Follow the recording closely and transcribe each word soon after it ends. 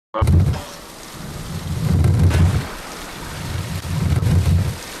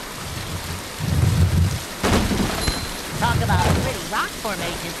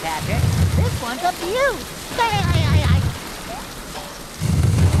one's abused!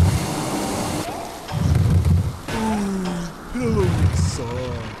 Pillowy soft.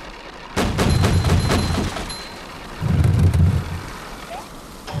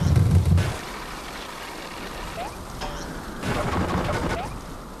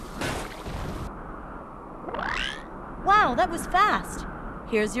 Wow, that was fast.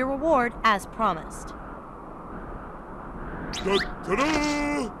 Here's your reward as promised.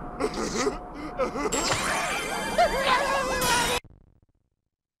 Ta-da!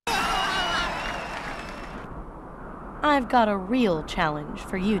 I've got a real challenge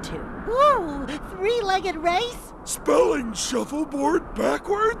for you two. Ooh, three-legged race? Spelling shuffleboard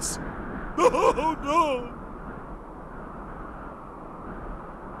backwards? Oh no!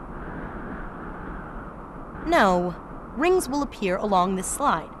 No, rings will appear along this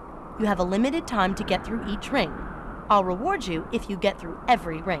slide. You have a limited time to get through each ring. I'll reward you if you get through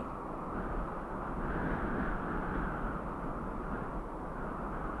every ring.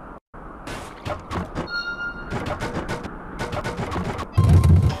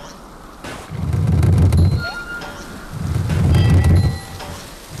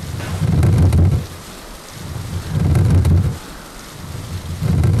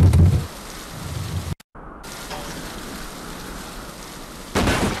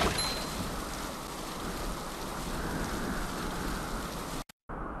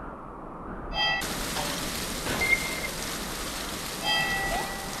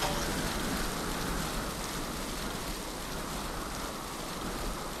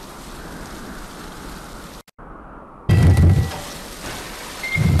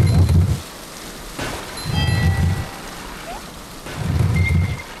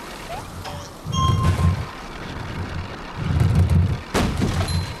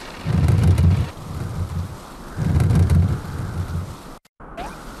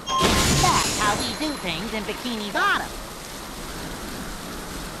 Things in Bikini Bottom.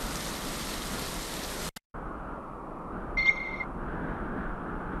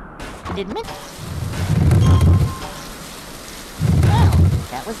 Didn't it? Well,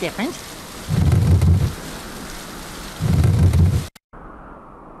 that was different.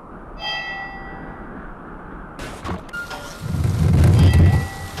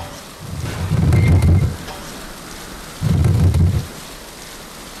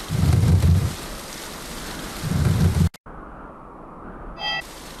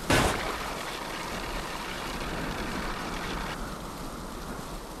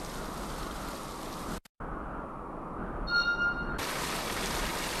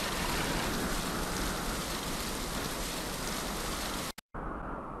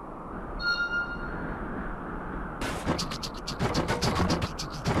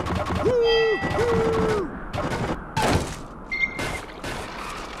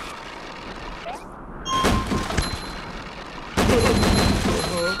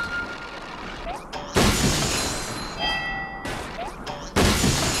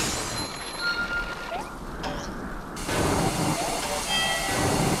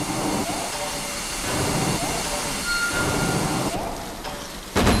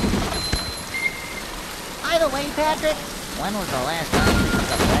 By the way, Patrick, when was the last time you took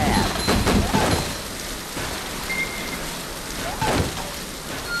a bath?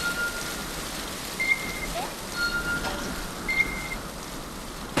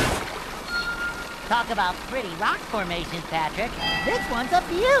 Talk about pretty rock formations, Patrick. This one's a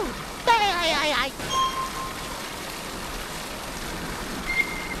beaut!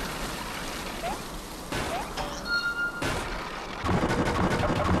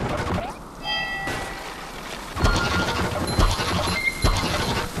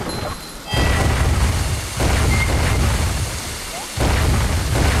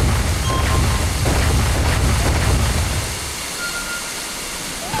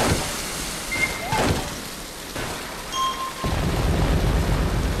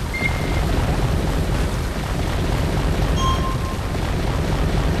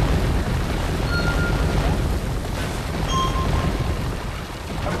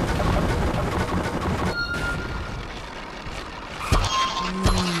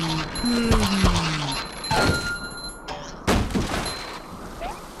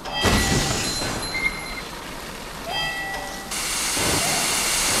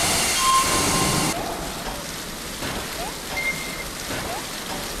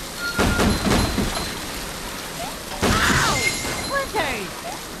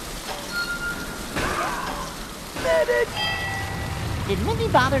 Did Mindy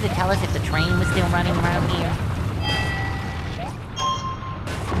bother to tell us if the train was still running around here?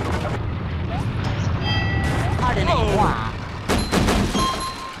 Pardonnez-moi.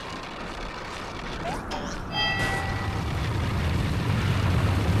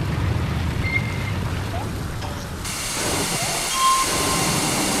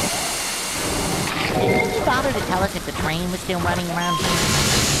 bother to tell us if the train was still running around here?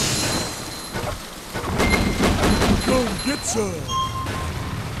 Go get some!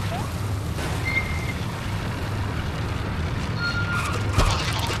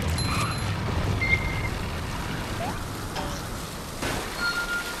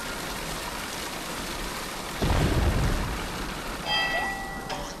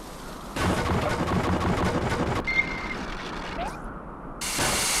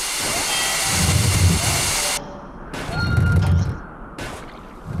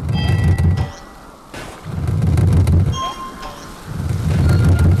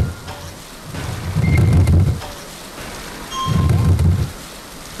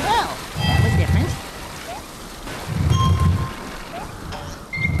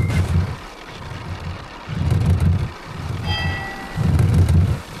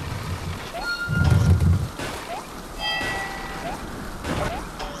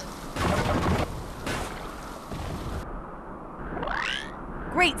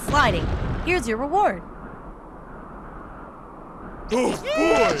 Great sliding. Here's your reward. Oh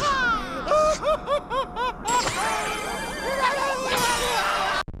boy!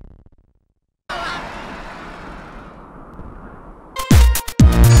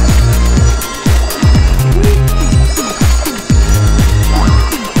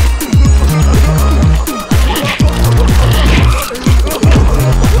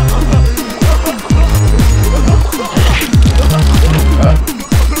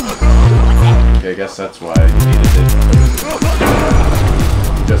 I guess that's why you needed it.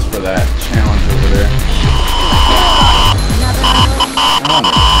 Just for that challenge over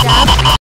there.